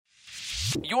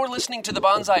You're listening to The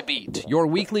Bonsai Beat, your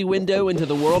weekly window into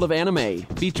the world of anime,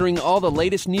 featuring all the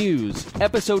latest news,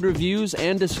 episode reviews,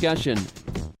 and discussion.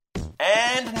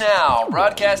 And now,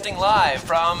 broadcasting live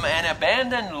from an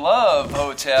abandoned love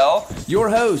hotel, your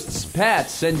hosts,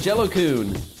 Patz and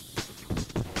Jellokun.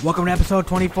 Welcome to episode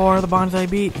 24 of The Bonsai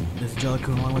Beat. This is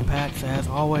Jellokun along with Patz, as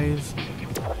always.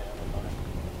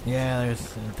 Yeah,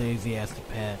 there's enthusiastic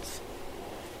Patz.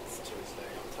 It's Tuesday,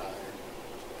 I'm tired.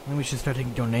 Maybe we should start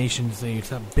taking donations so you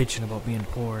stop bitching about being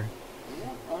poor.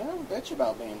 Yeah, I don't bitch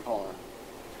about being poor.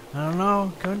 I don't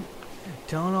know,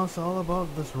 telling us all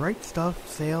about this Right Stuff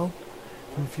sale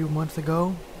from a few months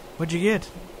ago. What'd you get?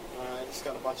 I just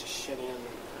got a bunch of shit in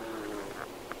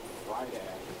Friday,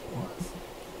 I think it was.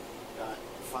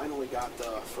 Finally got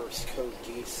the first Code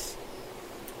Geass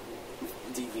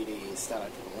DVDs that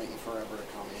I've been waiting forever to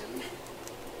come in. And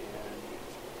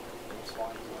I'm just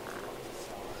watching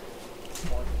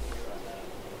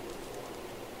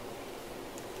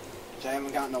I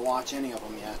haven't gotten to watch any of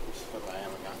them yet, just because I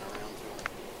haven't gotten around to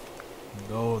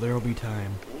them. Oh, there'll be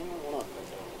time.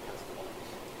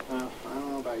 I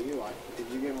don't know about you. Did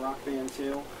you get Rock Band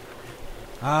 2?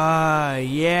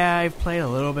 Yeah, I've played a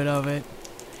little bit of it.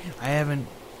 I haven't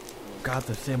got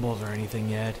the symbols or anything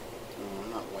yet.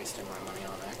 I'm not wasting my money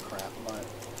on that crap, but...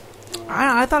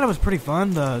 I thought it was pretty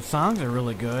fun. The songs are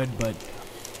really good, but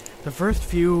the first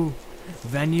few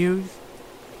venues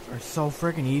are so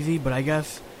freaking easy, but I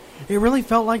guess it really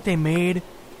felt like they made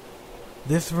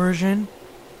this version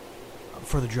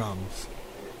for the drums.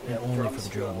 Yeah, and only for the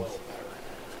feel a drums. little better in it.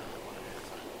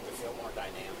 They feel more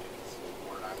dynamic, is the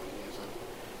word I was using.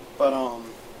 But,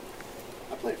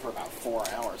 I played for about 4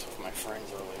 hours with my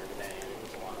friends earlier today, and it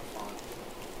was a lot of fun.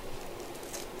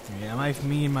 Yeah,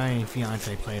 me and my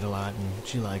fiance played a lot, and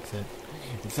she likes it.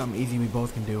 It's something easy we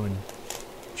both can do, and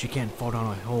she can't fall down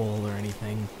a hole or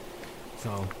anything.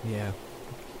 So, yeah.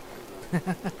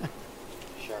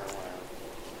 Sure, whatever.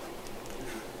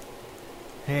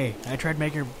 Hey,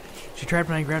 she tried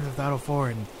playing Grand Theft Auto 4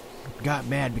 and got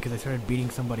mad because I started beating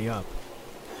somebody up.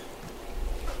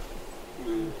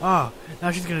 Oh,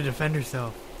 now she's gonna defend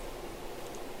herself.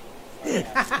 Yeah,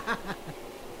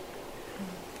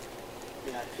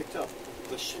 I picked up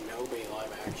the Shinobi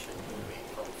live action movie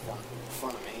from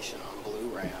Funimation on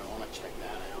Blu-ray. I want to check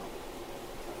that out.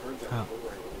 I heard their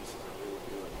Blu-ray releases are really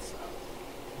good, so...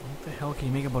 What the hell can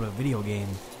you make about a video game?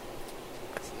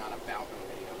 It's not about a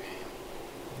video game.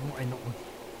 I know.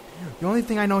 The only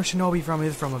thing I know Shinobi from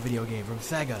is from a video game, from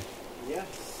Sega.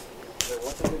 Yes. There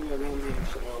was a video game named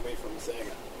Shinobi from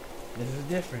Sega. This is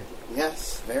different.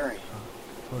 Yes, very.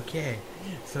 Okay.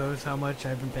 So is how much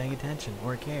I've been paying attention,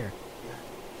 or care.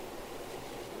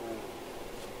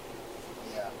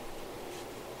 Yeah.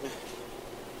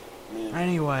 Man.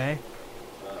 Anyway.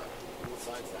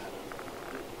 Besides that,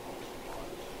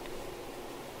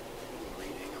 I'm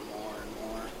reading more and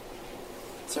more.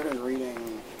 Started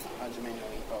reading Hajime no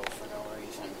Ippo for no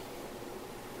reason.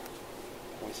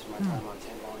 Wasted my time on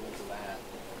 10 volumes of that.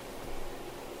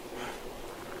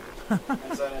 I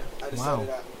decided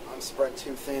I'm spread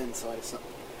too thin, so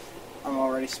I'm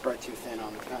already spread too thin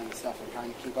on the kind of stuff I'm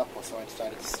trying to keep up with, so I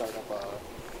decided to start up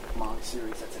a manga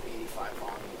series that's at 85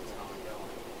 volumes and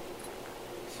ongoing.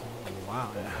 So,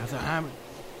 Wow. So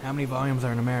how many volumes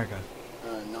are in America?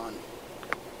 none.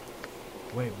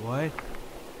 Wait, what?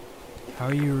 How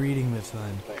are you reading this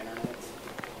then? The internet.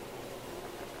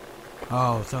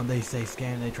 Oh, so they say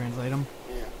scan, they translate them?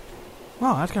 Yeah.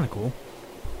 Oh, that's kind of cool.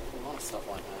 A lot of stuff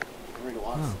like that. I read a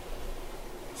lot of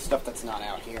stuff that's not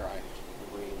out here. I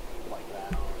read like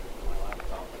that on my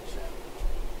laptop and shit.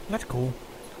 That's cool.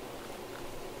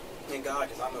 Thank God,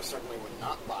 because I most certainly would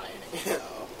not buy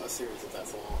a series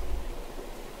that's long.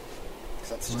 Because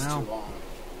that's just too long.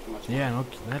 Too much money. Yeah, no,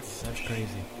 that's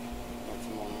crazy. That's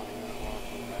more money than I want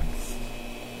from Vex.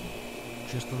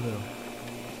 Just a little.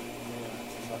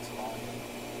 Yeah, that's long.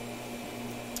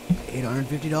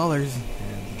 $850,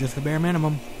 and just the bare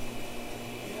minimum.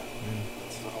 Yeah,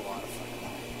 that's not a lot of fucking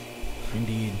money.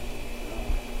 Indeed.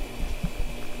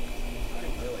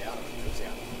 I'm really out of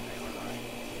enthusiasm today, aren't I?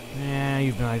 Yeah,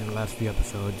 you've been out the last few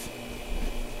episodes. It's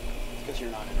because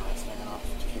you're not interesting enough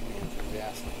to keep me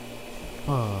enthusiastic.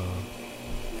 Oh.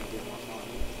 Make it more fun.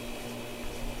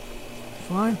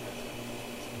 Fine.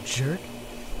 Jerk.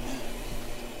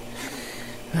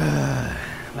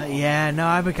 But yeah, no,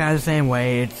 I've been kind of the same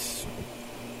way. It's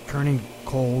turning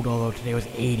cold, although today was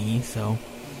 80, so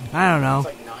I don't know. It was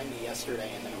like 90 yesterday,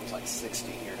 and then it was like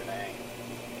 60 here today.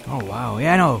 Oh, wow.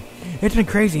 Yeah, I know. It's been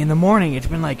crazy. In the morning, it's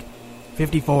been like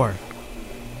 54. And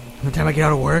the time I get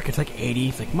out of work, it's like 80.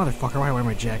 It's like, motherfucker, why do I wear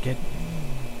my jacket?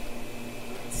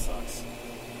 It sucks.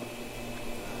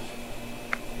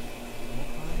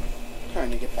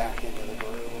 trying to get back into the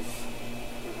groove.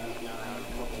 Now I have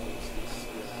a couple weeks to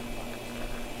screw that fucking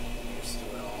used to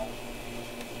it all.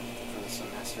 For the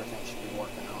semester, things should be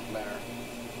working out better.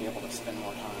 Be able to spend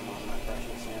more time on my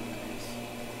precious animes.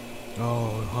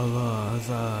 Oh,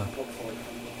 huzzah. Hopefully,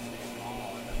 stay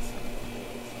small and that's 7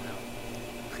 now.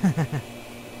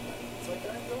 It's like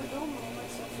I really don't know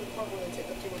myself to the point where they take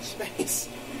up too much space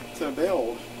to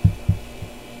build.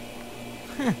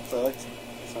 So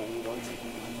I'm going to take my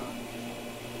time.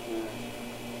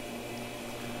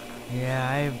 Yeah,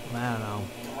 I don't know.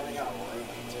 I'm running out of room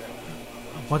too.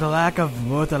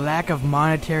 With the lack of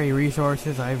monetary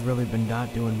resources, I've really been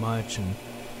not doing much, and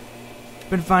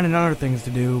been finding other things to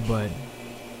do. But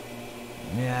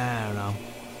yeah, I don't know.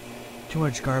 Too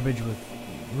much garbage with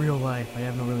real life. I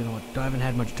haven't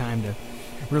had much time to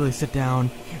really sit down.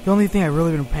 The only thing I've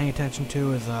really been paying attention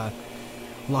to is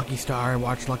Lucky Star. I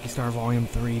watched Lucky Star Volume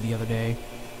 3 the other day,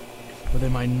 but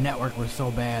then my network was so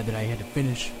bad that I had to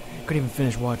couldn't even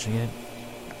finish watching it.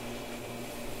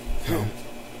 So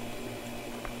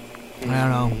I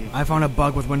don't know. I found a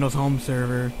bug with Windows Home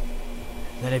Server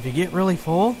that if you get really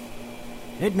full,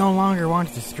 it no longer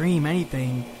wants to stream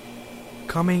anything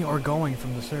coming or going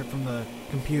from the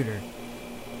computer.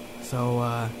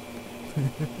 So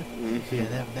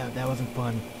yeah, that wasn't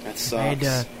fun. That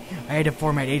sucks. I had to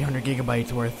format 800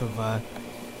 gigabytes worth of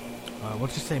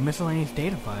let's just say miscellaneous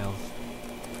data files.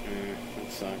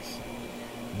 That sucks.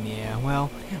 Yeah,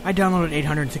 well, I downloaded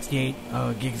 868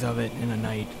 gigs of it in a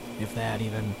night, if that,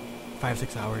 even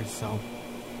 5-6 hours. So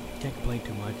can't complain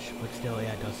too much, but still,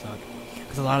 yeah, it does suck.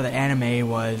 Because a lot of the anime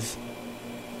was,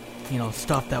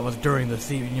 stuff that was during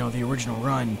the original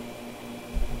run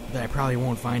that I probably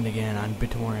won't find again on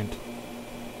BitTorrent.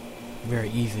 Very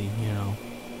easy,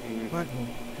 But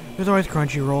there's always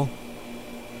Crunchyroll.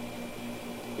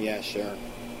 Yeah, sure.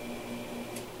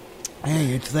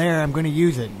 Hey, it's there. I'm going to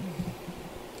use it.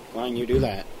 Fine, you do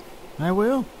that. I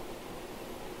will.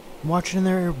 I'm watching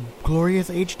their glorious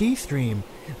HD stream.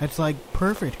 That's like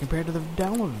perfect compared to the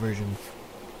download version.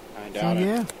 I doubt it.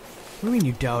 Yeah. What do you mean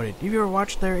you doubt it? Have you ever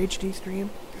watched their HD stream?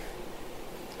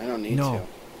 I don't need to.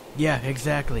 Yeah,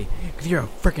 exactly. Because you're a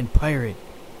freaking pirate.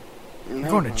 You're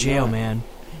going to jail, man.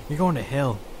 You're going to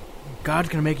hell. God's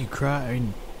going to make you cry. I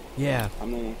mean, yeah.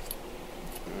 I'm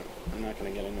not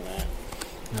going to get into that.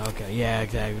 Okay, yeah,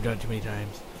 exactly. We've done it too many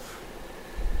times.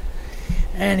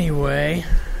 Anyway.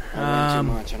 I win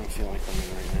too much. I don't feel like winning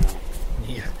right now.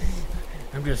 Yeah.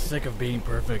 I'm just sick of being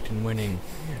perfect and winning.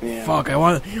 Yeah. Fuck, I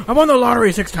won the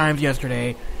lottery 6 times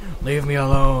yesterday. Leave me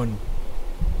alone.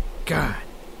 God.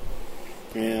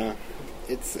 Yeah.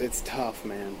 It's tough,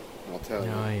 man. I'll tell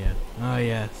you. Oh, yeah. Oh,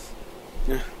 yes.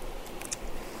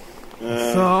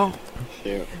 So,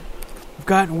 shoot. I've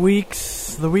got the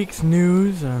week's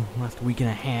news, last week and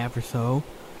a half or so.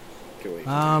 2 weeks.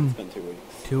 It's been 2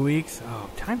 weeks. 2 weeks? Oh,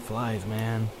 time flies,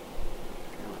 man.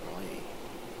 Golly.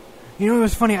 It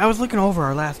was funny. I was looking over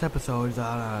our last episodes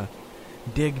on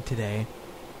Dig today,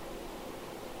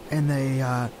 and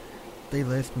they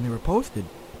list when they were posted.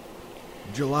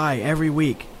 July every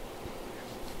week.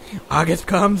 August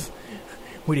comes.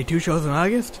 We did 2 shows in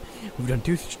August. We've done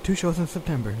two shows in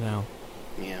September now.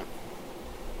 Yeah.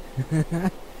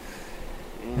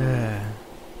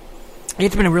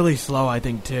 It's been really slow, I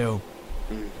think, too.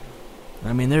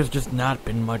 I mean, there's just not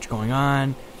been much going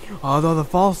on. Although the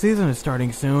fall season is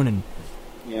starting soon, and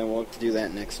yeah, we'll do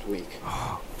that next week.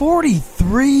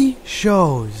 43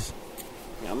 shows.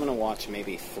 Yeah, I'm gonna watch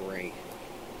maybe 3.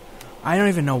 I don't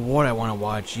even know what I want to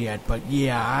watch yet, but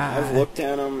yeah, I've looked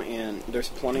at them, and there's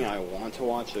plenty I want to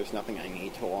watch. There's nothing I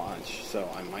need to watch, so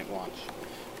I might watch.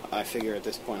 I figure at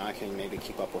this point I can maybe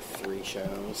keep up with 3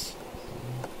 shows.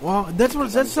 Well, that's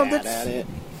something. At it.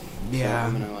 Yeah,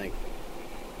 so I'm gonna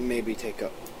maybe pick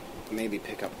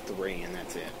up 3, and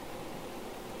that's it.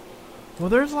 Well,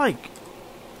 there's what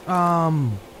was I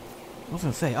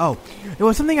gonna say? Oh, it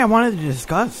was something I wanted to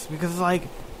discuss because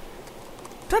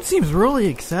that seems really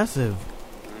excessive.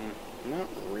 Not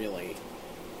really.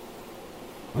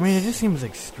 I mean, it just seems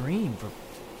extreme for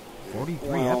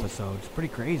 43 episodes. Pretty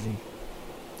crazy.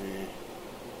 I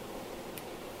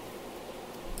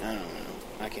don't know.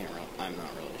 I'm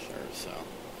not really sure, so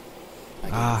I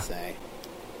can't say.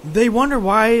 They wonder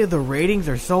why the ratings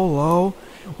are so low.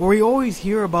 Or we always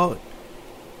hear about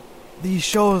these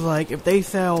shows if they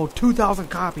sell 2,000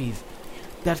 copies,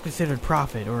 that's considered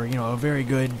profit or a very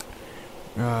good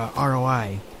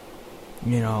ROI.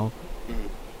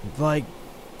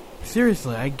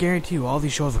 Seriously, I guarantee you all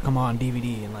these shows will come on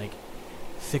DVD and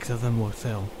 6 of them will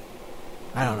sell.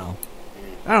 I don't know.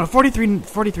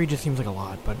 43 just seems like a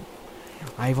lot, but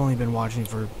I've only been watching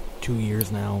for 2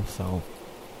 years now, so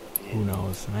Who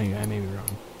knows? I may be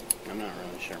wrong. I'm not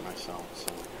really sure myself,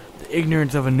 so... The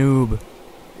ignorance of a noob.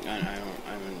 I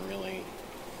haven't really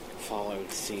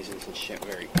followed seasons and shit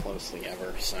very closely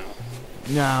ever, so...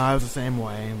 No, I was the same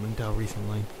way until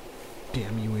recently.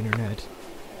 Damn you, internet.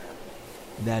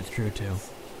 That's true, too.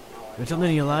 If it's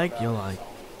something you like, you'll like.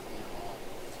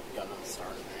 Got them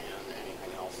started, and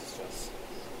anything else is just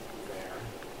there.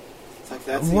 It's like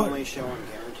that's the only show I'm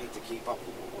guaranteed to keep up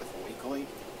with weekly.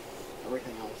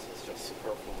 Everything else is just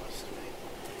superfluous to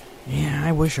me. Yeah,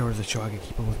 I wish there was a show I could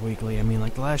keep up with weekly. I mean,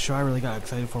 like, the last show I really got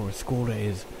excited for was School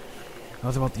Days. That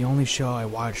was about the only show I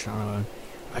watched on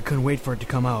I couldn't wait for it to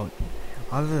come out.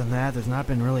 Other than that, there's not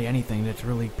been really anything that's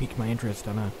really piqued my interest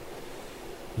on a,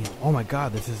 you know, oh my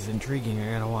god, this is intriguing,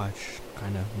 I gotta watch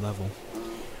kind of level.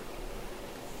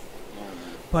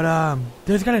 But,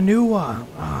 there's got a new,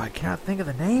 I cannot think of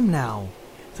the name now.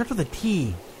 It starts with a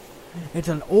T. It's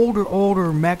an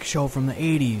older mech show from the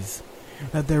 80s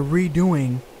that they're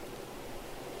redoing.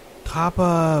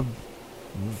 Tapa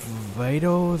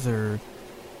Vitos, or...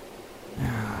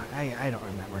 I don't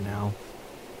remember now.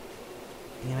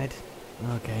 Damn it.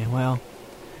 Okay, well,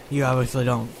 you obviously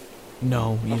don't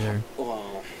know either.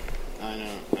 Well, I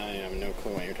have no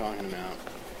clue what you're talking about.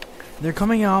 They're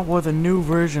coming out with a new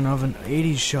version of an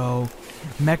 80s show,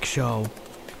 mech show,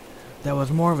 that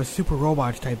was more of a Super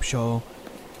Robots type show,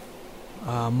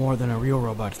 more than a Real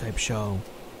Robots type show.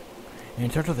 And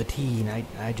it starts with a T, and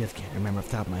I just can't remember off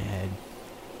the top of my head.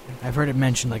 I've heard it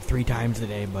mentioned like 3 times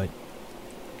today, but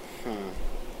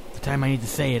the time I need to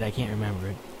say it, I can't remember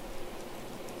it.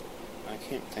 I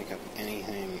can't think of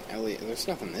anything. There's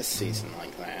nothing this season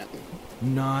like that.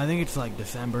 No, I think it's like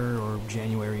December or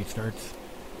January it starts.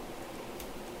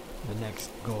 The next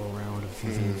go-around of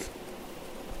seasons.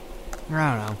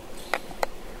 I don't know.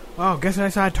 Oh, guess what I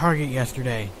saw at Target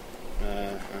yesterday? I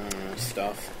don't know,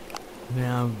 stuff.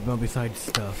 Yeah, well, besides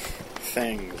stuff.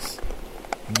 Things.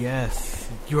 Yes,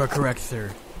 you are correct, sir.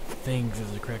 Things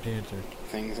is the correct answer.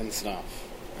 Things and stuff.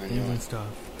 Things and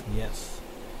stuff, yes.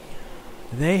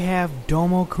 They have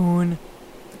Domokun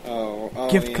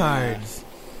gift cards.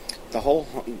 The whole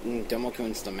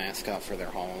Domokun's the mascot for their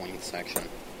Halloween section.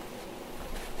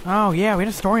 Oh, yeah, we had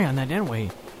a story on that, didn't we?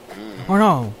 Or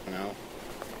no? No.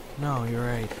 No, you're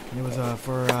right. It was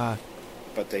for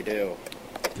But they do.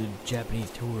 The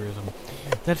Japanese tourism.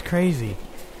 That's crazy.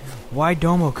 Why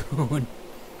Domokun?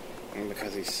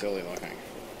 Because he's silly looking.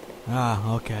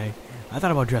 Ah, okay. I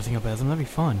thought about dressing up as him. That'd be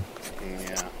fun.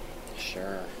 Yeah,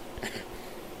 sure.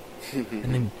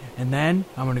 and then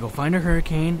I'm gonna go find a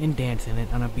hurricane and dance in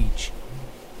it on a beach.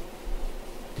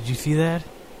 Did you see that?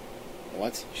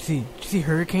 What? Did you see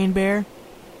Hurricane Bear?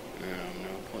 No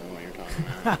clue what you're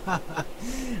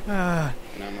talking about.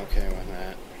 And I'm okay with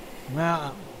that.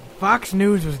 Well, Fox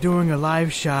News was doing a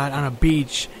live shot on a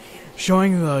beach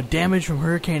showing the damage from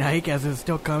Hurricane Ike as it's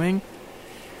still coming.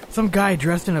 Some guy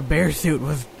dressed in a bear suit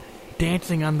was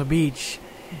dancing on the beach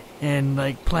and,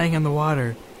 like, playing in the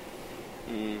water.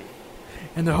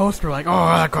 And the hosts were like, oh,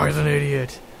 that guy's an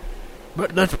idiot.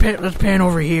 But let's pan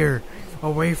over here,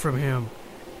 away from him.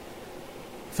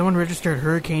 Someone registered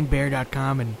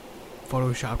hurricanebear.com and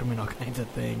photoshopped him in all kinds of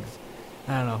things.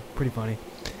 I don't know, pretty funny.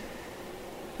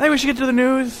 I think we should get to the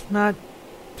news. Not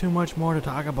too much more to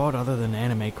talk about other than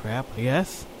anime crap, I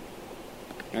guess.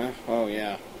 Oh,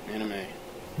 yeah, anime.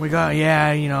 We got,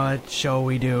 that show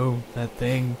we do, that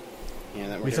thing. Yeah,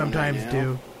 that we sometimes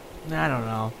do. I don't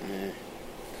know.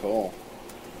 Cool.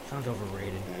 Sounds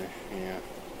overrated.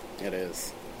 Yeah, it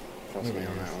is. Trust me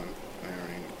on that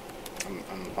one.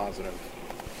 I'm positive.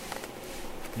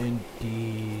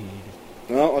 Indeed.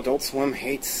 Well, Adult Swim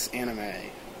hates anime.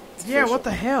 It's yeah, official. What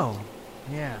the hell?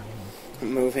 Yeah.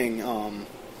 Moving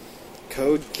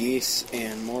Code Geass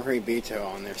and Moribito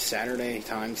on their Saturday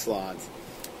time slots.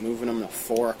 Moving them to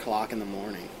 4 o'clock in the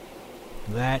morning.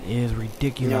 That is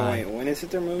ridiculous. No, wait, when is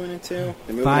it they're moving it to? They're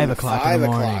moving 5 them to o'clock 5 in the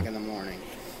morning. o'clock in the morning.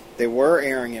 They were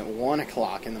airing at 1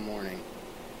 o'clock in the morning.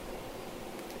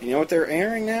 You know what they're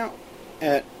airing now?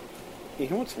 You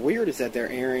know what's weird is that they're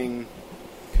airing...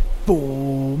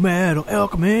 Full Metal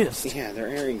Alchemist. Yeah, they're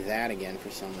airing that again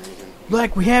for some reason.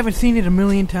 Like, we haven't seen it a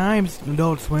million times,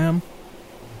 Adult Swim.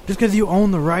 Just because you own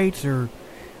the rights or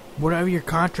whatever your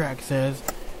contract says,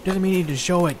 doesn't mean you need to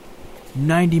show it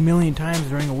 90 million times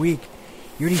during a week.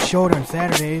 You already show it on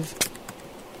Saturdays.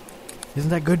 Isn't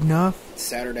that good enough?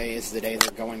 Saturday is the day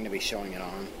they're going to be showing it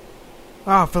on.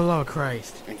 Oh, for the love of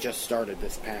Christ. It just started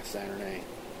this past Saturday.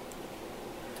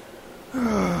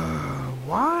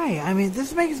 Why? I mean,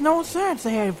 this makes no sense.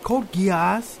 They have Code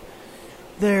Geass.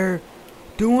 They're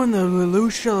doing the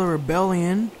Lelouch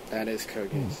Rebellion. That is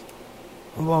Code Geass.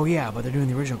 Well, yeah, but they're doing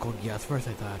the original Code Geass first,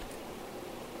 I thought.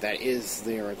 That is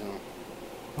the original.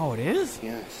 Oh, it is?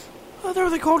 Yes. I thought there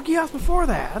was a Code Geass before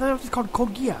that. I thought it was called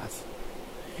Code Geass.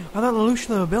 I thought Lelouch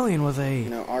the Rebellion was a...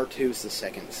 No, R2's the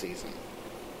second season.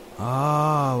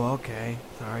 Oh, okay.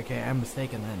 Sorry, okay, I'm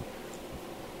mistaken then.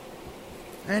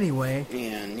 Anyway.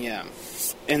 And, yeah.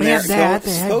 And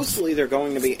supposedly they're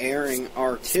going to be airing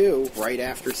R2 right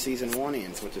after Season 1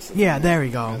 ends, which is... there we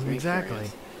go. Exactly.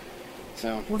 Curious.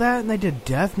 So... Well, that, and they did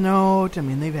Death Note. I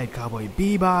mean, they've had Cowboy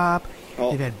Bebop.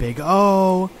 They've had Big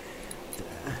O.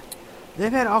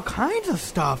 They've had all kinds of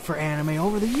stuff for anime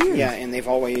over the years. Yeah, and they've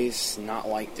always not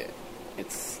liked it.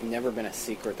 It's never been a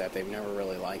secret that they've never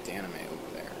really liked anime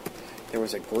over there. There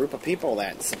was a group of people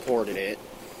that supported it,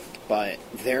 but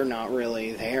they're not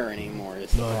really there anymore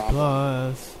is the problem.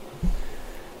 Plus.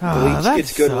 Bleach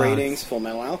gets good ratings, Full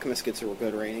Metal Alchemist gets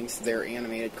good ratings, their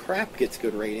animated crap gets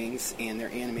good ratings, and their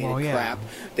animated crap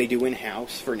they do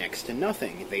in-house for next to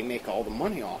nothing. They make all the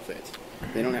money off it.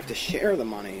 They don't have to share the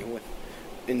money with...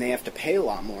 And they have to pay a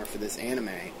lot more for this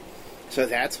anime. So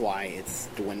that's why it's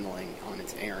dwindling on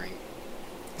its airing.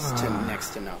 It's next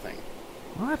to nothing.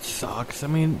 Well, that sucks. I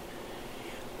mean,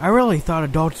 I really thought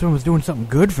Adult Swim was doing something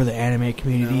good for the anime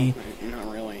community. No,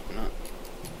 not really. Not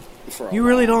for a You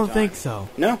really don't time. think so?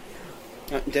 No.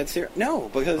 Dead serious? No,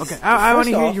 because... Okay, I want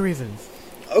to hear your reasons.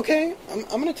 Okay,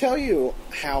 I'm going to tell you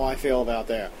how I feel about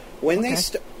that. When they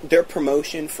their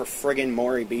promotion for friggin'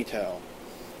 Moribito...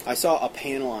 I saw a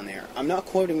panel on there. I'm not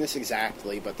quoting this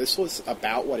exactly, but this was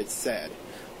about what it said.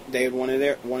 They had one of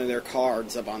their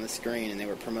cards up on the screen, and they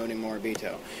were promoting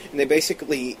Moribito. And they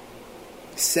basically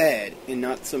said, in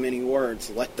not so many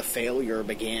words, let the failure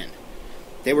begin.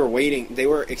 They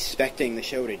were expecting the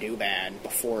show to do bad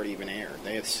before it even aired.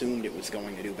 They assumed it was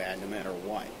going to do bad no matter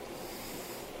what.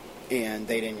 And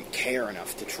they didn't care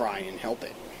enough to try and help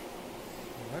it.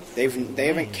 They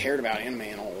haven't cared about anime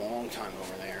in a long time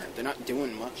over there. They're not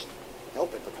doing much to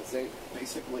help it because they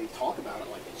basically talk about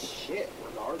it like it's shit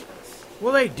regardless.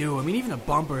 Well, they do. I mean, even the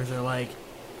bumpers are like...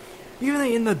 Even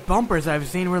in the bumpers I've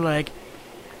seen where, like,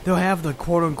 they'll have the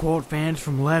quote-unquote fans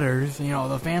from letters,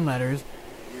 the fan letters.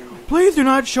 Please do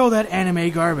not show that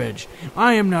anime garbage.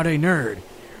 I am not a nerd.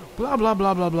 Blah, blah,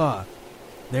 blah, blah, blah.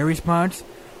 Their response?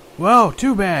 Well,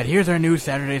 too bad. Here's our new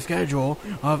Saturday schedule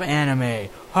of anime.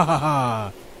 Ha ha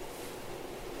ha.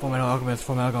 Full Metal Alchemist,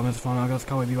 Full Metal Alchemist, Full Metal Alchemist,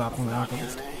 Cowboy Bebop, Full Metal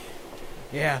Alchemist.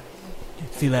 Yeah.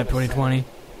 C-Lab 2020.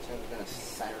 It's been a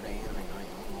Saturday anime night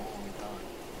in a long time.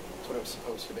 That's what it was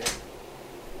supposed to be.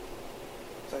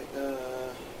 It's like,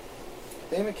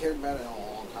 they haven't cared about it in a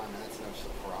long time, and that's no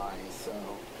surprise, so...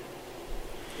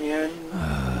 And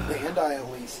Bandai,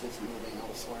 at least, is moving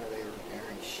elsewhere. They were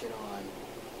airing shit on...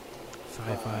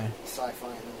 Sci-fi. Sci-fi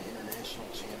and then the International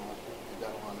Channel. They've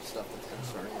got a lot of stuff that's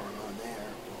starting on there.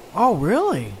 Oh,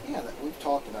 really? Yeah, we've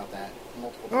talked about that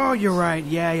multiple times. Oh, you're right.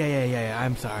 Yeah.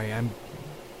 I'm sorry. I'm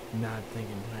not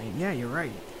thinking tonight. Yeah, you're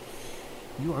right.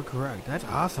 You are correct. That's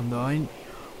awesome, though.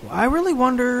 I really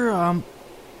wonder,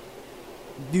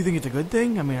 do you think it's a good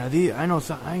thing? I mean,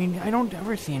 I don't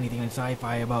ever see anything in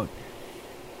sci-fi about...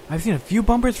 I've seen a few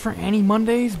bumpers for Annie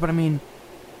Mondays, but I mean,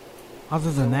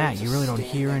 other than that, you really don't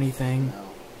hear anything. No.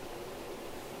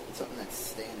 It's something that's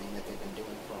standing that they've been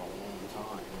doing for a long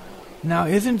time, really. Now,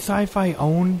 isn't Sci-Fi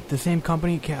owned, the same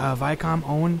company, Viacom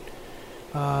owned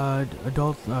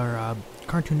Adult or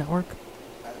Cartoon Network?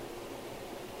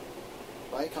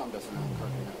 Viacom doesn't own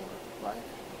Cartoon Network, right?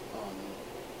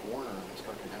 Warner owns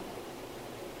Cartoon Network.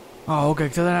 Oh, okay.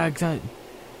 So that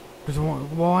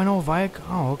well, I know Viacom.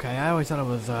 Oh, okay. I always thought it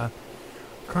was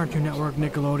Cartoon Network,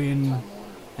 Nickelodeon,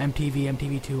 MTV,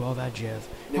 MTV2, all that jazz.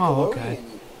 Oh, okay.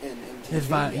 And MTV,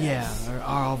 it's are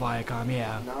all Viacom,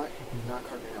 yeah. Not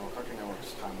Cartoon Network. Cartoon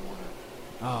Network's Time Warner.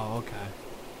 Oh, okay.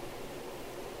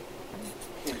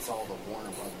 It's all the Warner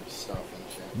Brothers stuff and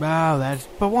shit. Wow,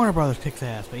 but Warner Brothers kicks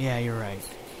ass. But yeah, you're right.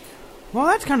 Well,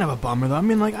 that's kind of a bummer, though. I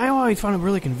mean, like, I always found it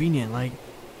really convenient. Like,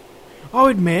 I'll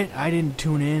admit, I didn't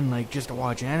tune in, like, just to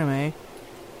watch anime.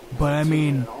 But, I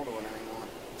mean,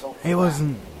 it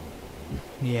wasn't...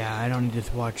 Yeah, I don't need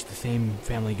to watch the same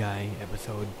Family Guy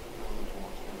episode.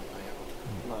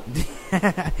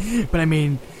 But, I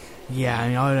mean, yeah, I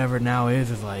mean, all it ever now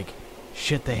is, like,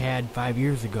 shit they had 5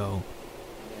 years ago.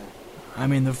 I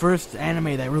mean, the first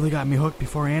anime that really got me hooked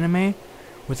before anime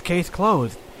was Case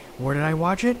Closed. Where did I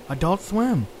watch it? Adult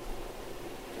Swim.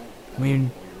 I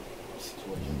mean...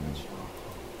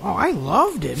 Oh, I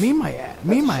loved it. Me and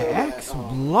my ex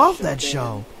loved that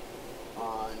show.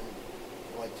 On,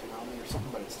 like, Toonami or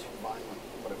something, but it's too violent.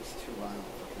 But it was too violent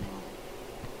for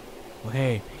Toonami. Well,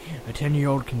 hey, a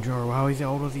 10-year-old can draw. How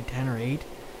old was he? 10 or 8?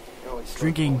 No,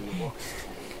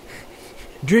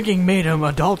 Drinking made him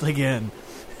adult again.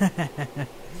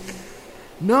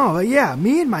 No, but yeah,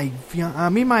 me and my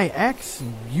ex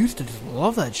used to just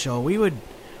love that show. We would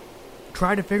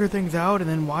try to figure things out and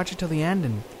then watch it till the end,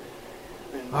 and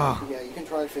yeah, you can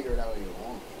try to figure it out if you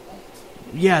want.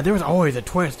 Yeah, there was always a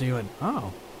twist. And you went,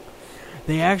 oh,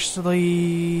 they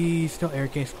actually still air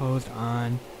case closed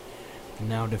on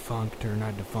now defunct, or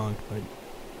not defunct, but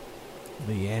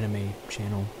the anime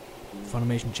channel,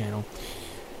 Funimation channel.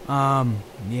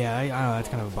 Yeah, I know that's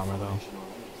kind of a bummer though.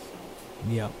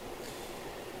 Yep.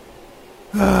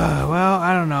 Well,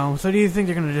 I don't know. So do you think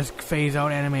they're going to just phase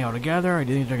out anime altogether, or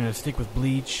do you think they're going to stick with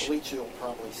Bleach? Bleach will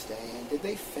probably stay in. Did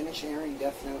they finish airing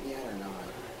Death Note yet or not?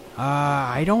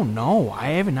 I don't know.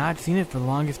 I have not seen it for the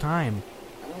longest time.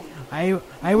 I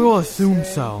will assume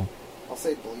so. I'll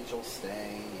say Bleach will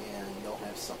stay, and they'll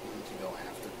have something to go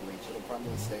after Bleach. It'll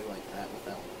probably stay like that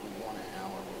without 1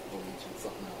 hour with Bleach and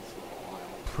something else for a while.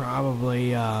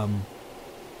 Probably,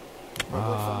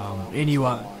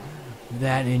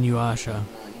 that Inuyasha.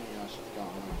 Inuyasha's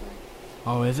gone, I think.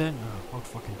 Oh, is it? Oh, about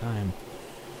fucking time.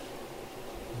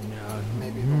 No.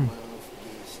 Maybe they'll move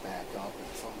Beast back up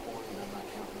at some point, and I'm not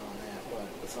counting on that. But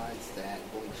besides that,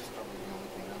 Bleach is probably the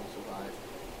only thing that'll survive.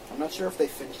 I'm not sure if they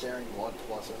finished airing Blood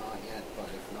Plus or not yet, but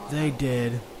if not... They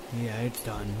did. Yeah, it's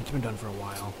done. It's been done for a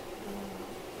while.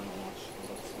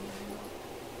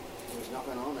 There's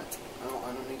nothing on it. I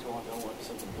don't need to watch all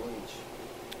episodes of Bleach.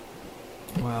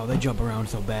 Wow, they jump around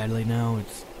so badly now,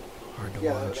 it's hard to watch.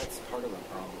 Yeah, that's part of the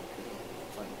problem.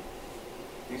 It's like,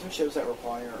 these are shows that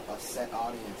require a set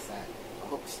audience that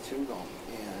hooks to them,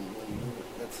 and when you move it,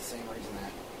 that's the same reason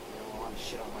that a lot of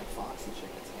shit on like Fox and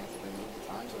shit gets canceled. They move the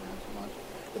times around too much.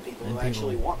 The people who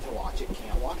actually want to watch it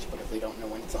can't watch it because they don't know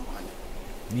when it's on.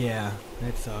 Yeah,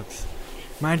 that sucks.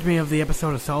 Reminds me of the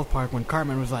episode of South Park when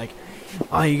Cartman was like,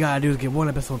 all you gotta do is get one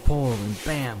episode pulled, and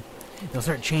bam, they'll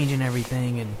start changing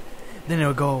everything, and then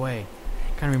it'll go away.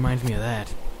 Kind of reminds me of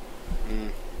that.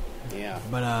 Yeah.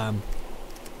 But, I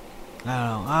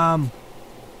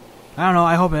don't know.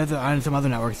 I hope that on some other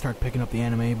networks start picking up the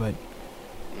anime, but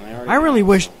I really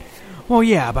wish... Well,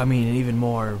 yeah, but I mean, even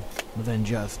more than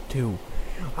just 2.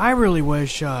 I really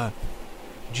wish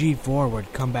G4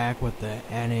 would come back with the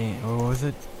anime... Or what was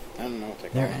it? I don't know what they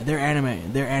call it.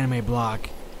 Their anime block.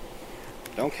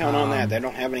 Don't count on that. They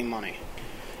don't have any money.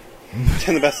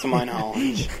 To the best of my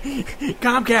knowledge.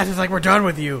 Comcast is like, we're done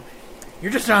with you.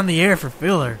 You're just on the air for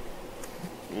filler.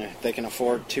 Yeah, they can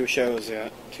afford 2 shows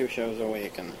a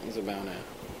week, and that's about it.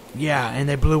 Yeah, and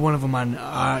they blew one of them on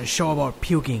a show about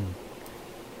puking.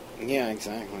 Yeah,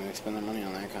 exactly. They spend their money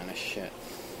on that kind of shit.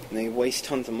 And they waste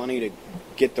tons of money to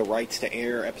get the rights to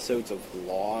air episodes of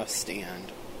Lost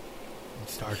and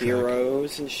Star Trek.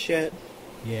 Heroes and shit.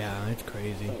 Yeah, it's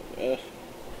crazy.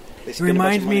 It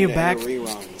reminds me of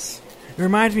reruns. It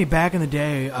reminds me back in the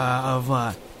day of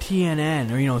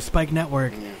TNN, or Spike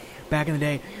Network. Yeah. Back in the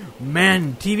day,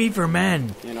 men, TV for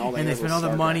men, and they spent all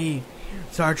the money,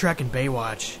 Star Trek and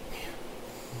Baywatch.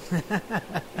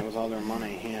 That was all their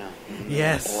money, yeah. And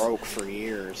yes. They broke for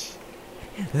years.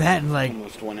 That and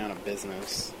almost went out of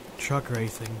business. Truck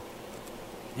racing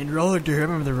and roller derby. I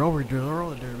remember the roller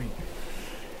derby.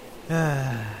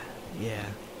 Yeah.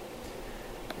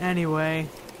 Anyway.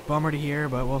 Bummer to hear,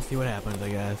 but we'll see what happens, I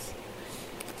guess.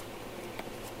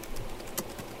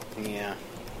 Yeah.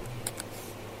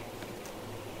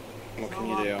 What can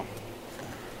you do? Yeah,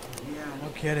 no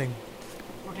kidding.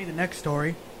 We'll do the next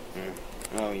story.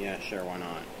 Oh, yeah, sure, why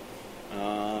not?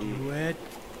 Do it.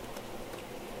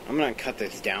 I'm going to cut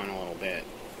this down a little bit,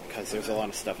 because there's a lot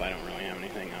of stuff I don't really have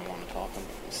anything I want to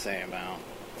say about.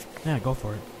 Yeah, go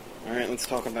for it. Alright, let's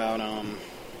talk about,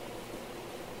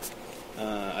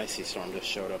 Icy Storm just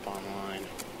showed up online.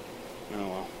 Oh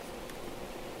well.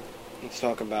 Let's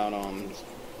talk about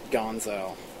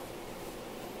Gonzo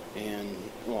and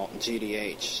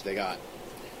GDH. They got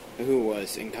who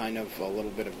was in kind of a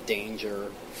little bit of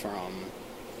danger from.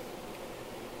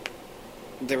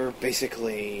 They were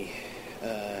basically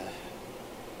they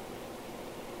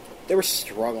were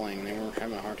struggling. They were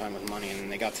having a hard time with money,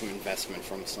 and they got some investment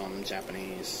from some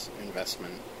Japanese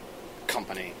investment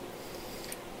company.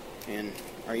 And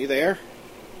are you there?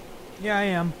 Yeah, I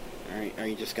am. Are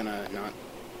you just gonna not?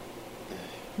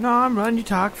 No, I'm letting you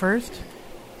talk first.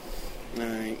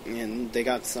 Alright, and they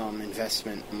got some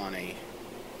investment money,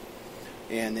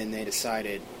 and then they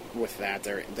decided with that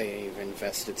they've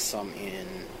invested some in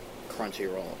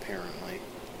Crunchyroll, apparently.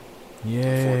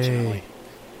 Yay. Unfortunately.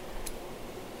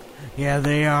 Yeah,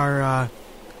 they are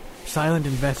silent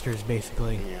investors,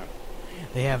 basically. Yeah.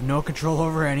 They have no control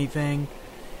over anything,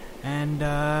 and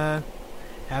have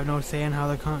no say in how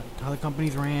the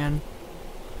companies ran.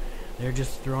 They're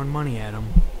just throwing money at them.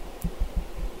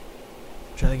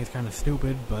 which I think is kind of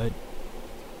stupid, but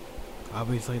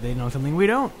obviously they know something we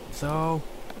don't, so...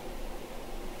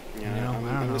 Yeah, you know,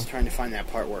 I'm just trying to find that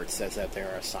part where it says that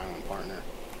they're a silent partner.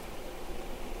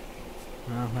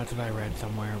 Well, that's what I read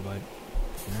somewhere, but...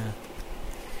 yeah.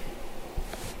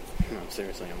 No,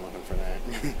 seriously, I'm looking for that.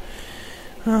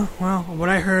 Well, what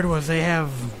I heard was they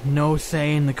have no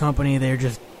say in the company. They're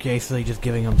just basically just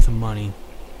giving them some money.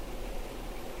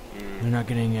 They're not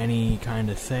getting any kind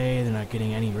of say. They're not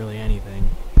getting really anything.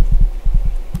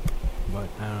 But,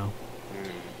 I don't know.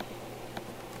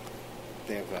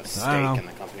 They have a stake in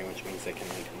the company, which means they can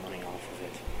make money off of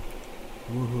it.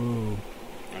 Woohoo.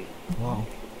 Well.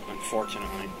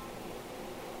 Unfortunately.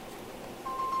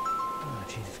 Oh,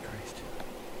 Jesus Christ.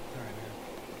 Alright, man.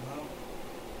 Well.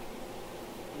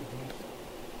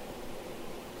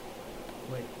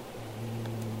 Wait.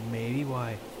 Maybe?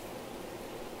 Why?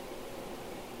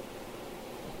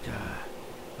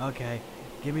 Okay.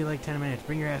 Give me like 10 minutes.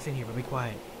 Bring your ass in here, but be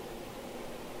quiet.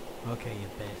 Okay, you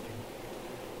bastard.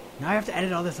 Now I have to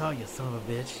edit all this out, you son of a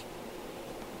bitch.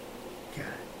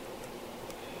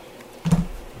 God.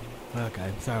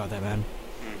 Okay, sorry about that, man.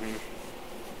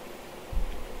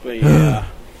 But yeah,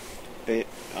 I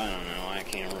don't know, I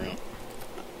can't really...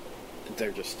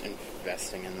 They're just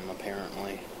investing in them,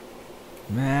 apparently.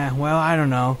 Well, I don't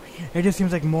know. It just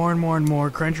seems like more and more and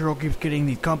more Crunchyroll keeps getting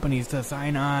these companies to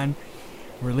sign on,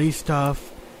 release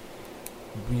stuff,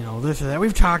 you know, this or that.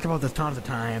 We've talked about this tons of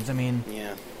times. I mean...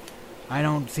 yeah. I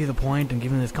don't see the point in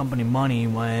giving this company money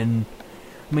when...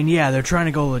 I mean, yeah, they're trying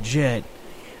to go legit,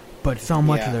 but so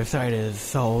much of their site is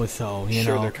so, you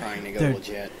know. They're trying to go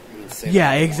legit.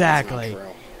 Yeah, exactly.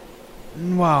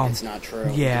 Well, it's not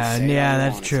true. Yeah,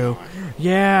 that's true.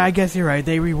 Yeah, I guess you're right.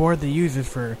 They reward the users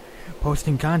for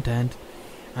posting content.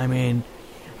 I mean,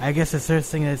 I guess the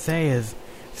first thing they'd say is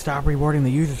stop rewarding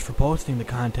the users for posting the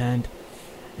content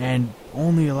and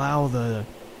only allow the...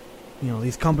 you know,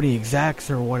 these company execs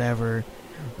or whatever,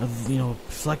 you know,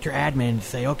 select your admin and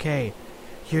say, okay,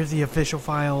 here's the official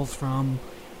files from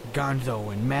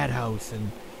Gonzo and Madhouse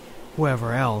and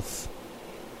whoever else.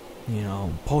 You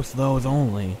know, post those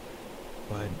only.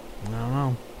 But, I don't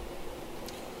know.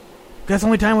 Guess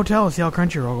only time will tell. See how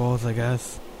Crunchyroll goes, I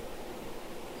guess.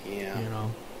 Yeah. You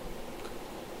know.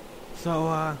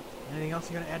 So, anything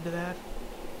else you gotta add to that?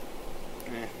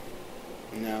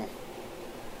 No.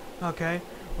 Okay.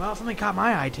 Well, something caught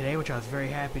my eye today, which I was very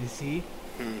happy to see.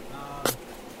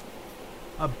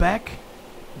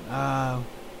 A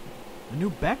new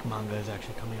Beck manga is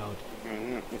actually coming out.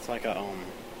 It's like a,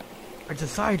 It's a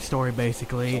side story,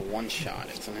 basically. It's a one-shot,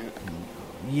 isn't it?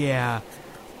 Yeah.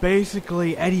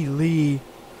 Basically, Eddie Lee,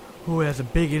 who has a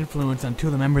big influence on two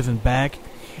of the members in Beck,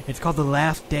 it's called The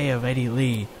Last Day of Eddie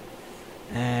Lee.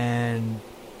 And,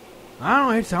 I don't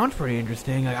know, it sounds pretty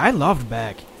interesting. Like, I loved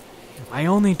Beck. I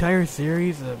own the entire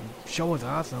series. The show was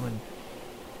awesome, and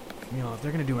you know, if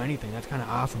they're gonna do anything, that's kind of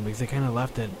awesome because they kind of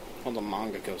left it. Well, the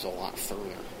manga goes a lot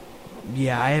further.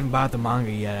 Yeah, I haven't bought the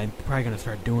manga yet. I'm probably gonna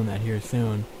start doing that here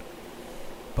soon.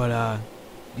 But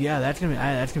yeah, that's gonna be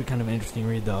kind of an interesting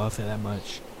read, though. I'll say that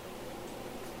much.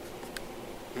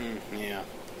 Yeah.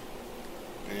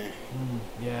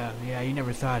 Yeah. You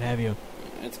never saw it, have you?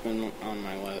 It's been on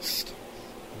my list.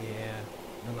 Yeah,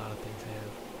 a lot of things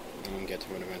have. I'll get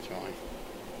to it eventually.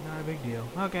 Not a big deal.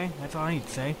 Okay, that's all I need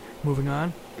to say. Moving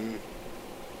on.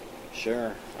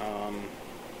 Sure.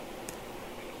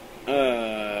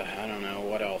 I don't know.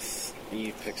 What else?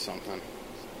 You pick something.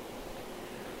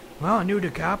 Well, a new Da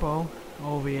Capo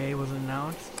OVA was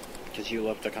announced. Because you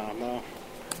love the combo?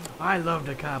 I love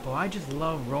Da Capo. I just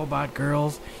love robot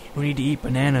girls who need to eat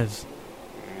bananas.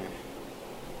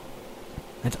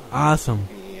 That's awesome.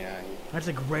 Yeah. That's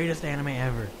the greatest anime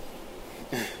ever.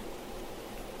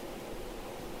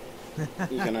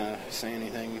 You gonna say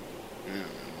anything?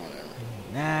 Whatever.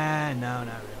 Nah, no,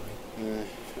 not really.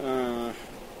 I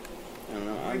don't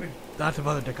know. Lots of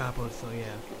other Da Capos, so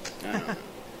yeah. I don't know.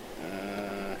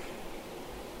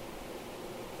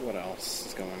 What else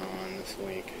is going on this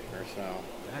week or so?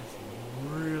 That's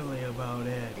really about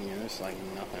it. Yeah, there's like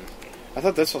nothing. I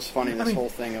thought this was funny, whole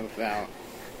thing about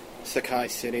Sakai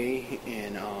City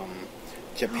in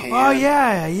Japan. Oh,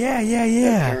 yeah.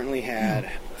 Apparently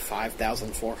had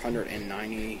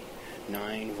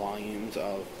 5,499 volumes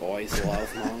of boys'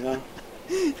 love manga.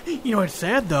 You know what's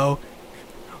sad, though?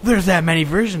 There's that many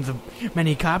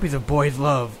copies of Boys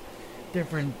Love.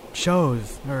 Different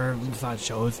shows, or it's not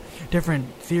shows,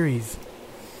 different series.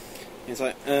 It's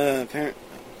like,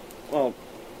 well,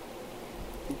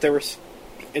 it's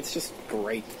just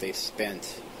great that they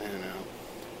spent, I don't know,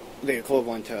 the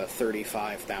equivalent to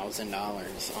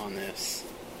 $35,000 on this.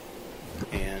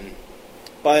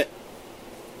 But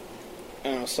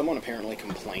Someone apparently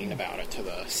complained about it to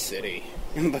the city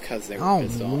because they were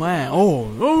pissed off. Wow.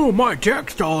 Oh, my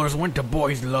tax dollars went to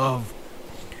Boys Love.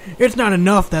 It's not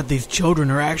enough that these children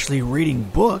are actually reading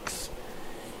books.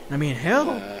 I mean,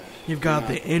 hell, you've got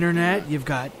the internet, you've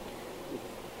got...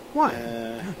 What?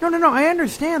 No, I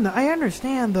understand. I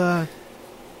understand.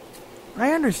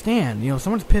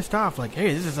 Someone's pissed off, like,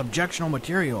 hey, this is objectionable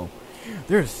material.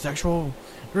 There's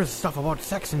stuff about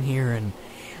sex in here, and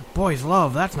Boys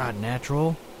Love, that's not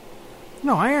natural.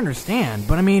 No, I understand,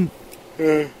 but I mean...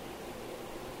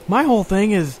 My whole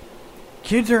thing is...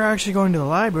 Kids are actually going to the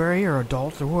library, or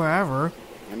adults, or whoever.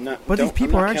 But these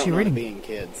people are actually reading. Being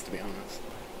kids, to be honest.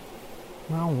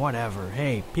 Well, whatever.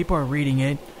 Hey, people are reading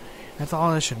it. That's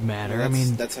all that should matter. Well, I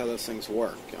mean, that's how those things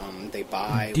work. They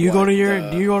buy. Do you go to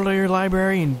your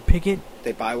library and pick it?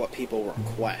 They buy what people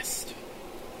request.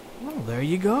 Well, there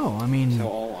you go. I mean, so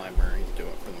all libraries do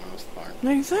it for the most part.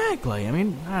 Exactly. I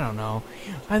mean, I don't know.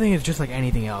 I think it's just like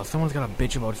anything else. Someone's got a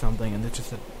bitch about something, and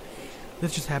this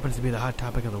just happens to be the hot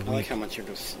topic of the week. I like how much you're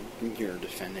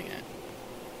defending it.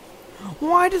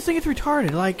 Well, I just think it's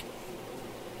retarded. Like,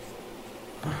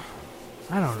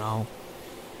 I don't know.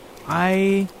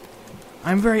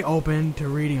 I'm very open to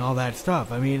reading all that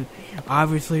stuff. I mean,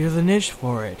 obviously there's a niche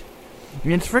for it. I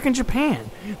mean, it's frickin' Japan.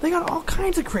 They got all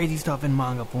kinds of crazy stuff in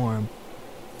manga form.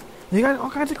 They got all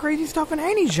kinds of crazy stuff in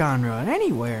any genre,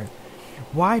 anywhere.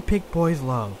 Why pick Boys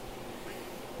Love?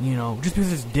 Just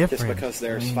because it's different. Just because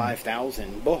there's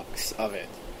 5,000 books of it.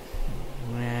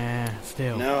 Nah,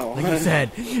 still. No. Like you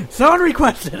said, someone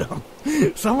requested them.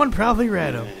 Someone probably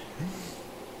read them.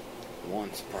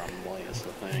 Once, probably, is the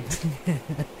thing.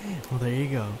 Well, there you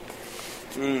go.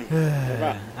 I don't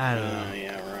know.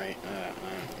 Yeah, right. I don't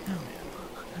know, man.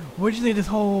 What'd you think of this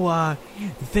whole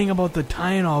thing about the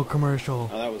Tylenol commercial?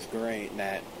 Oh, that was great.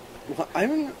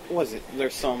 Was it?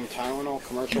 There's some Tylenol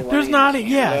commercial. There's not.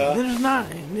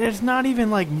 There's not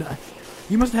even like.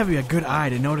 You must have a good eye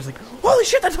to notice. Like, holy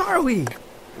shit, that's Haruhi.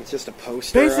 It's just a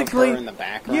poster basically of her in the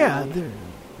background.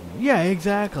 Yeah,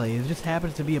 exactly. It just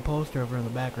happens to be a poster of her in the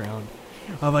background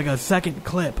of like a second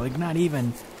clip. Like not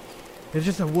even. It's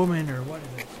just a woman or what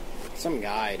is it? Some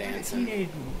guy dancing.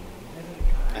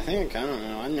 I think I don't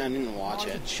know. I didn't watch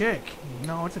it. It's a chick.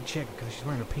 No, it's a chick because she's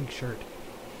wearing a pink shirt.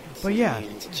 But yeah,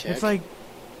 it's like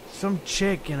some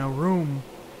chick in a room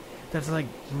that's like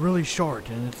really short,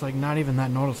 and it's like not even that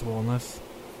noticeable unless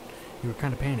you were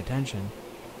kind of paying attention.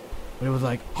 But it was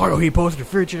like Haruhi posted a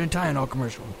future and Tylenol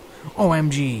commercial.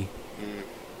 OMG,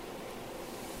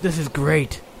 this is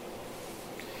great.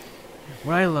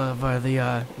 What I love the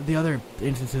other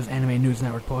instances Anime News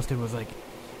Network posted was like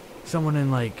someone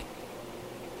in like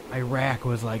Iraq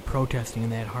was like protesting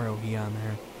and they had Haruhi on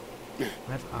there.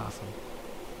 That's awesome.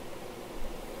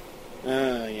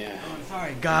 Yeah. Oh,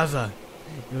 sorry, Gaza.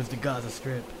 It was the Gaza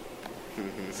Strip.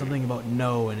 Something about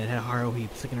no, and it had Haruhi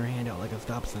sticking her hand out like a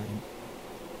stop sign.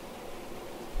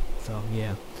 So,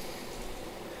 yeah.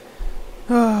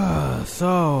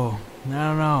 So, I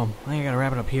don't know. I think I gotta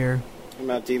wrap it up here. What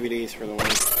about DVDs for the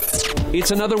week?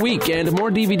 It's another week, and more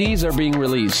DVDs are being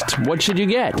released. What should you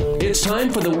get? It's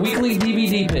time for the weekly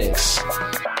DVD picks.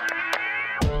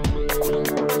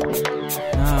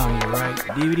 Oh, you're right.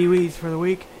 DVD weeks for the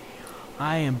week.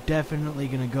 I am definitely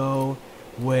going to go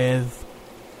with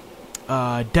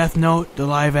Death Note, the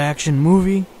live-action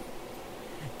movie.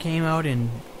 Came out in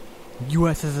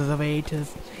US as of 8.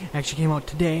 Actually came out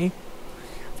today.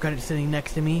 I've got it sitting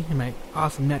next to me in my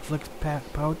awesome Netflix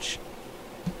pouch.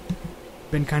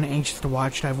 Been kind of anxious to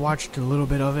watch it. I've watched a little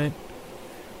bit of it,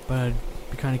 but I'd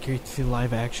be kind of curious to see the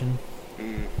live-action.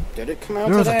 Did it come out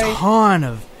today? There was a ton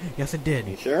of... Yes, it did.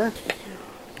 You sure?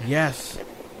 Yes.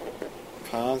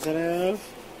 Positive?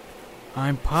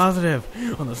 I'm positive.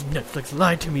 Unless Netflix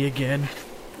lied to me again.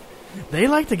 They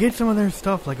like to get some of their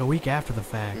stuff like a week after the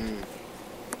fact.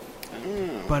 I don't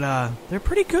know. But they're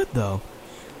pretty good though.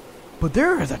 But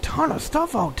there is a ton of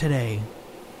stuff out today.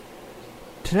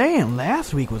 Today and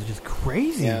last week was just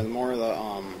crazy. Yeah, more of the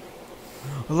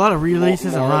a lot of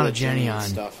releases and a lot of Genuine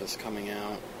stuff is coming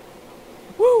out.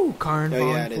 Woo! Karn Von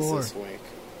yeah, it 4. is this week.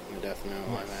 The Death Note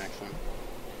live action.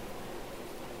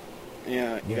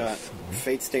 Yeah, you got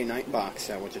Fate's Day Night box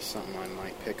set, which is something I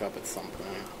might pick up at some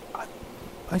point.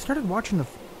 I started watching the...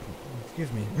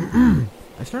 Excuse me.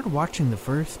 I started watching the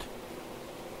first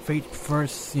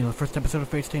episode of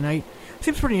Fate's Day Night.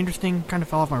 Seems pretty interesting. Kind of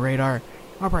fell off my radar.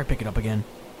 I'll probably pick it up again.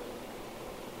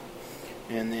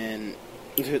 And then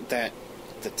the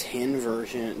 10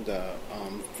 version, the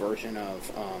version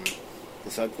of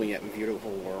This Ugly Yet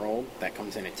Beautiful World that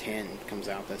comes in at 10 comes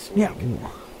out this week. Yeah.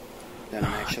 that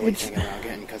I'm actually thinking about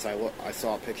getting, because I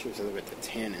saw pictures of it at the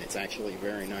tin, and it's actually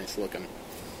very nice looking.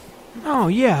 Oh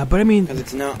yeah, but I mean, because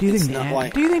it's not. Do you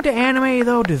think the anime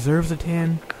though deserves a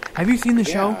 10? Have you seen the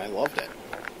show? Yeah, I loved it.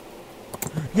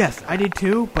 Yes, I did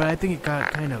too, but I think it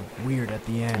got kind of weird at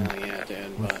the end. Oh yeah, it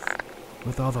did.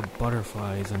 With all the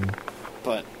butterflies and.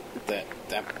 But that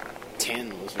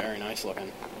tin was very nice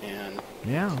looking, and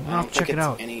yeah, I'll check it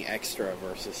out. Any extra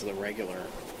versus the regular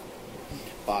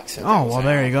box set. Oh well,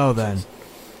 there you go then.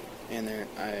 And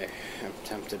I am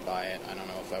tempted by it. I don't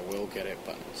know if I will get it,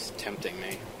 but it's tempting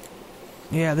me.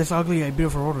 Yeah, This Ugly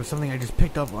Beautiful World was something I just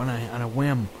picked up on a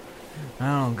whim. I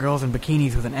don't know, girls in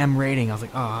bikinis with an M rating. I was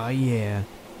like, oh yeah.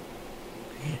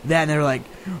 That and they're like,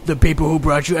 the people who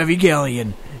brought you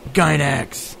Evangelion,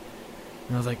 Gynax.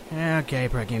 And I was like, okay,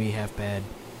 probably can't be half bad.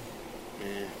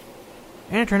 Yeah.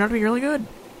 And it turned out to be really good.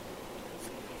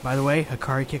 By the way,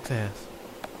 Hikari kicks ass.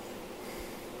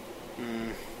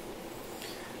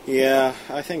 Yeah,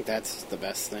 I think that's the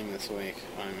best thing this week.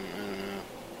 I don't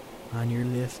know. On your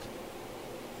list.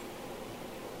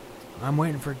 I'm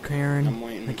waiting for Karen. I'm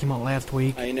waiting. That came out last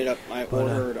week. I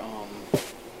ordered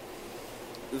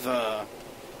the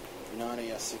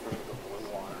Nadia Secret of the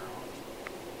Blue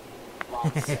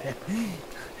Water set.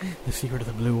 The Secret of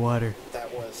the Blue Water.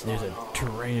 That was There's a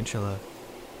tarantula.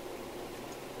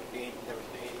 There was an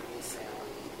 80 sale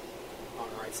on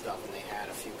Right Stuff, and they had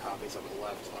a few copies of it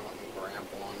left, so I went and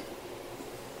grabbed one.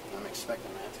 I'm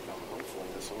expecting that to come hopefully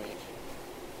this week.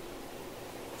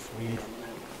 Sweet. I'm gonna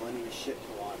have plenty of shit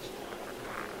to watch now.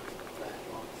 So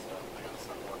I gotta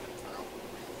start working it out.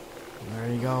 There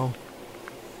you go.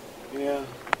 Yeah.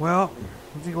 Well,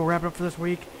 I think we'll wrap it up for this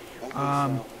week. So.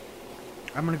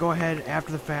 I'm gonna go ahead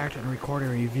after the fact and record a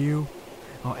review.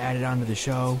 I'll add it onto the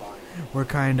show. We're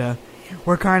kinda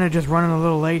just running a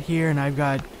little late here, and I've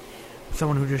got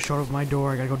someone who just showed up at my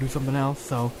door. I gotta go do something else.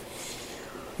 So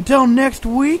until next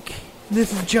week,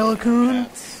 this is jellokun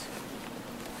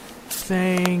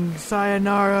saying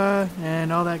sayonara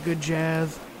and all that good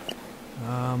jazz.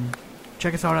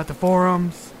 Check us out at the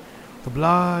forums, the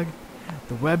blog,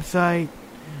 the website,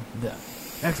 the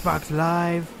Xbox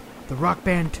Live, the Rock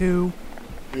Band 2.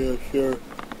 Yeah, sure.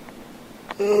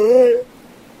 Alright.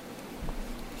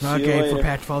 Okay, for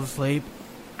Patch falls asleep.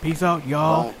 Peace out,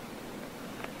 y'all. Bye.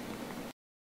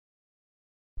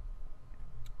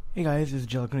 Hey guys, this is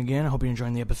jellokun again. I hope you're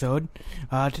enjoying the episode.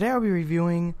 Today I'll be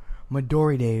reviewing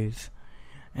Midori Days.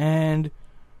 And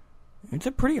it's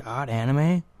a pretty odd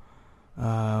anime.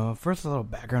 First, a little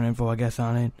background info, I guess,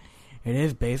 on it. It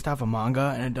is based off a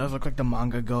manga, and it does look like the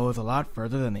manga goes a lot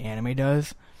further than the anime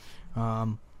does.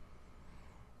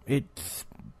 It's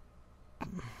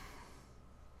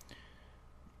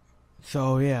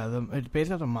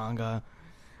based off the manga.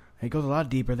 It goes a lot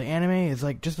deeper. The anime is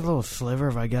like just a little sliver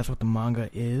of, I guess, what the manga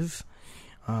is.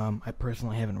 I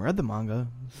personally haven't read the manga,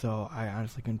 so I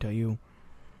honestly couldn't tell you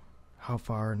how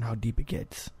far and how deep it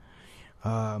gets.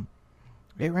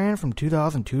 It ran from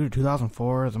 2002 to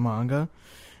 2004 as a manga,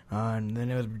 and then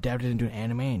it was adapted into an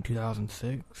anime in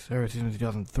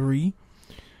 2003.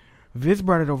 Viz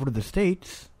brought it over to the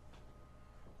States,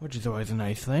 which is always a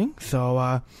nice thing. So,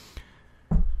 I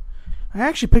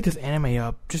actually picked this anime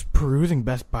up just perusing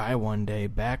Best Buy one day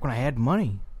back when I had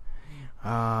money.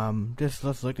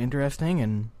 This looked interesting,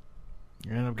 and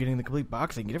you ended up getting the complete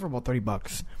box. You can get it for about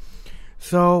 $30.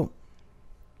 So,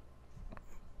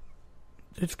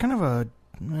 it's kind of a,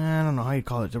 I don't know how you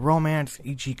call it. It's a romance,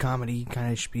 ichi comedy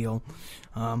kind of spiel.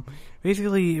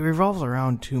 Basically, it revolves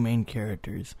around two main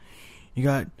characters. You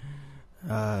got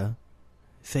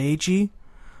Seiichi,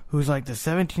 who's like the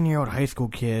 17-year-old high school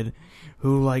kid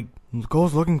who like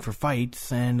goes looking for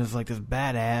fights and is like this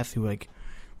badass who like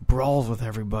brawls with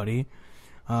everybody.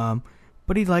 But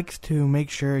he likes to make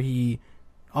sure he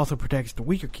also protects the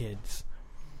weaker kids.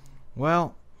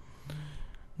 Well,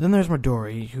 then there's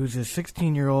Midori, who's a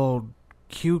 16-year-old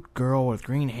cute girl with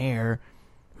green hair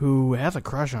who has a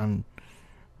crush on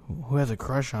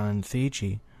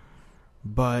Seiichi,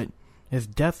 but is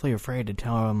deathly afraid to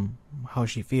tell him how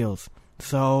she feels.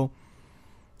 So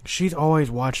she's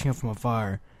always watching him from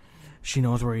afar. She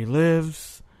knows where he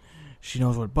lives, she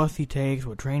knows what bus he takes,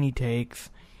 what train he takes,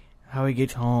 how he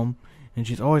gets home, and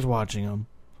she's always watching him.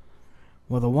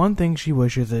 Well, the one thing she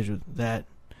wishes is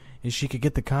she could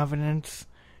get the confidence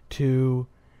to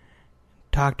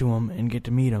talk to him and get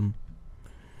to meet him.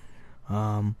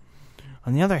 On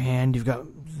the other hand, you've got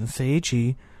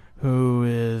Seiichi, who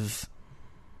is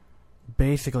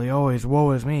basically always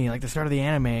woe is me. Like the start of the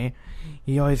anime,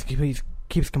 he always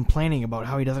keeps complaining about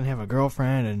how he doesn't have a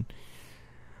girlfriend and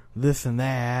this and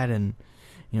that, and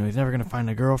he's never gonna find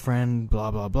a girlfriend,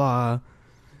 blah blah blah.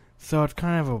 So it's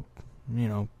kind of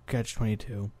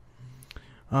catch-22.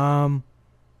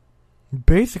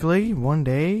 Basically, one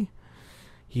day,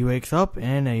 he wakes up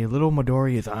and a little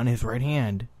Midori is on his right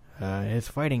hand, his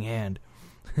fighting hand.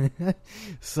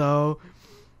 So,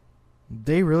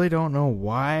 they really don't know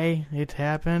why it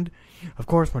happened. Of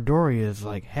course, Midori is,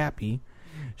 happy.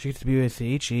 She gets to be with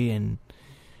Seiichi, and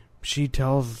she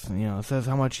says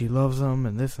how much she loves him,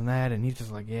 and this and that, and he's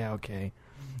just like, yeah, okay,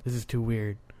 this is too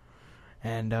weird.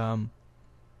 And,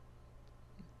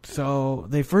 so,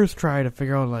 they first try to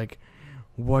figure out,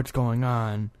 what's going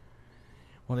on.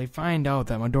 Well, they find out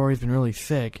that Midori's been really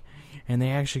sick, and they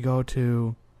actually go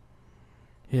to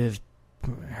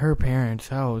her parents'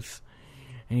 house,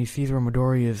 and he sees where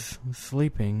Midori is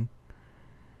sleeping,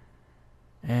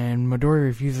 and Midori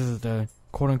refuses to,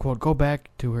 quote-unquote, go back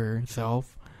to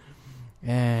herself,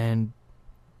 and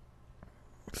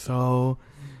so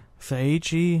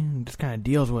Seiichi just kind of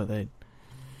deals with it.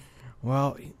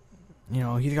 Well,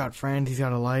 he's got friends, he's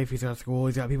got a life, he's got school,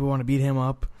 he's got people who want to beat him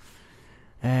up.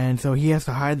 And so he has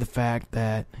to hide the fact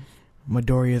that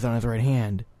Midori is on his right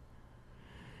hand.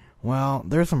 Well,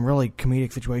 there's some really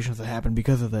comedic situations that happen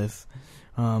because of this.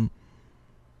 He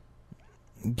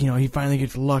finally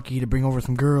gets lucky to bring over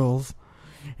some girls,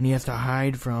 and he has to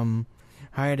hide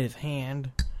his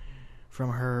hand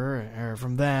from her, or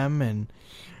from them, and,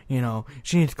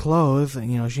 she needs clothes,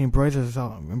 and, she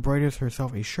embroiders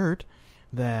herself a shirt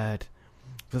that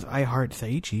says, I heart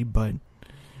Seiichi, but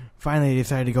finally they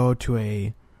decided to go to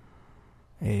a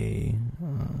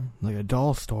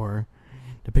doll store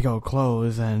to pick out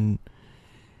clothes, and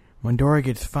Midori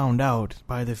gets found out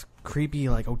by this creepy,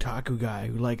 otaku guy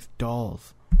who likes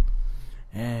dolls.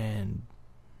 And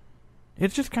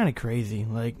it's just kind of crazy.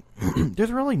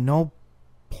 There's really no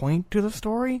point to the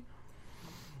story.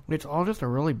 It's all just a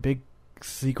really big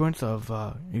sequence of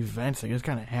events that just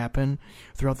kind of happen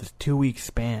throughout this 2-week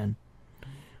span.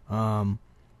 It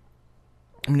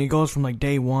goes from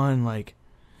day one,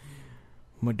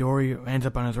 Midori ends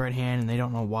up on his right hand and they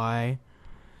don't know why,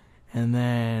 and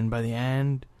then by the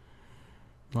end,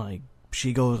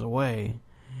 she goes away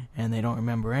and they don't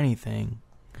remember anything,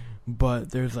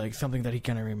 but there's something that he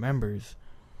kind of remembers.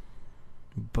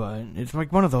 But it's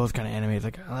one of those kind of animes.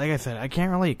 Like I said, I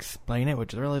can't really explain it,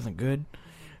 which really isn't good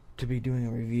to be doing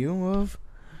a review of,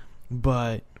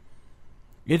 but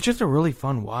it's just a really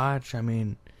fun watch. I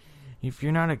mean, if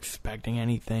you're not expecting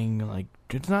anything,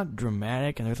 it's not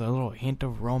dramatic, and there's a little hint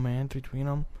of romance between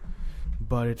them,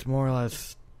 but it's more or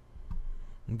less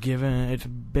it's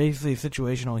basically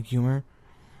situational humor.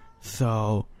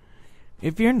 So,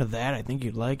 if you're into that, I think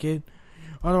you'd like it.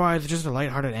 Otherwise, it's just a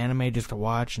lighthearted anime just to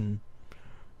watch and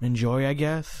enjoy, I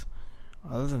guess.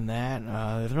 Other than that,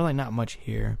 there's really not much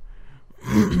here.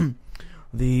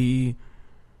 The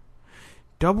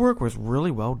dub work was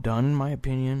really well done, in my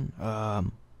opinion. I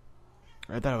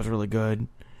thought it was really good.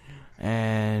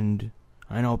 And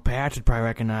I know Patz would probably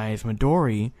recognize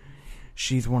Midori.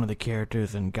 She's one of the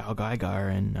characters in Gal Gaigar,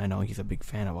 and I know he's a big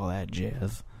fan of all that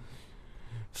jazz.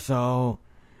 So,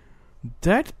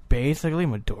 that's basically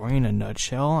Midori in a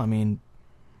nutshell. I mean,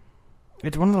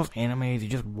 it's one of those animes you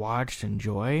just watch to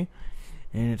enjoy,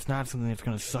 and it's not something that's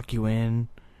going to suck you in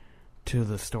to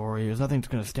the story. There's nothing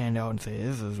that's going to stand out and say,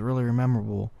 this is really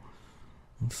memorable.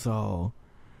 So,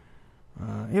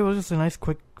 it was just a nice,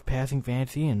 quick passing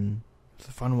fancy, and it's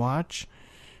a fun watch.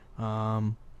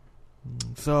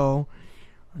 So,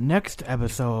 next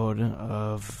episode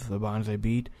of the Bonsai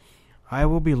Beat, I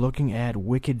will be looking at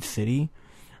Wicked City.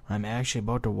 I'm actually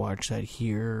about to watch that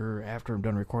here after I'm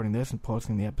done recording this and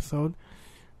posting the episode.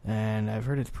 And I've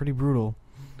heard it's pretty brutal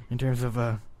in terms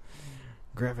of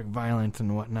graphic violence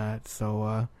and whatnot.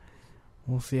 So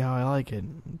we'll see how I like it.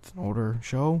 It's an older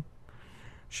show.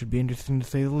 Should be interesting to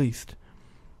say the least.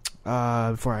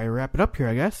 Before I wrap it up here,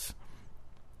 I guess,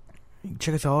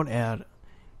 check us out at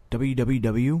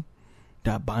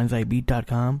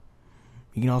www.bonsaibeat.com.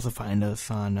 You can also find us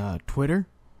on Twitter.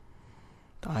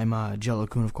 I'm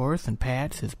Jellokun, of course, and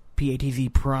Patz is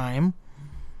PATZ Prime.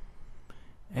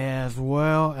 As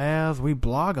well as we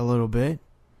blog a little bit.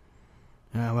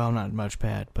 Well, not much,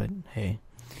 Pat, but hey.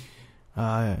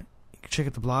 Check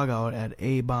out the blog out at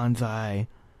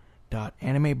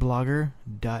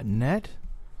abonsai.animeblogger.net.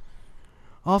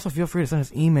 Also, feel free to send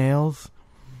us emails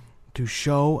to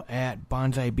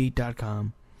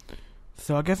show@bonsaibeat.com.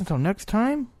 So I guess until next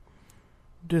time,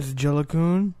 this is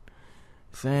Jellokun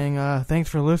saying thanks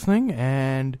for listening,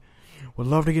 and would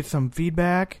love to get some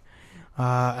feedback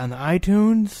on the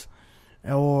iTunes,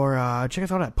 or check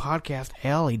us out at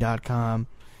podcastalley.com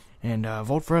and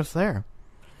vote for us there.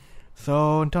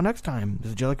 So until next time,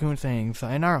 this is Jellokun saying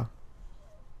sayonara.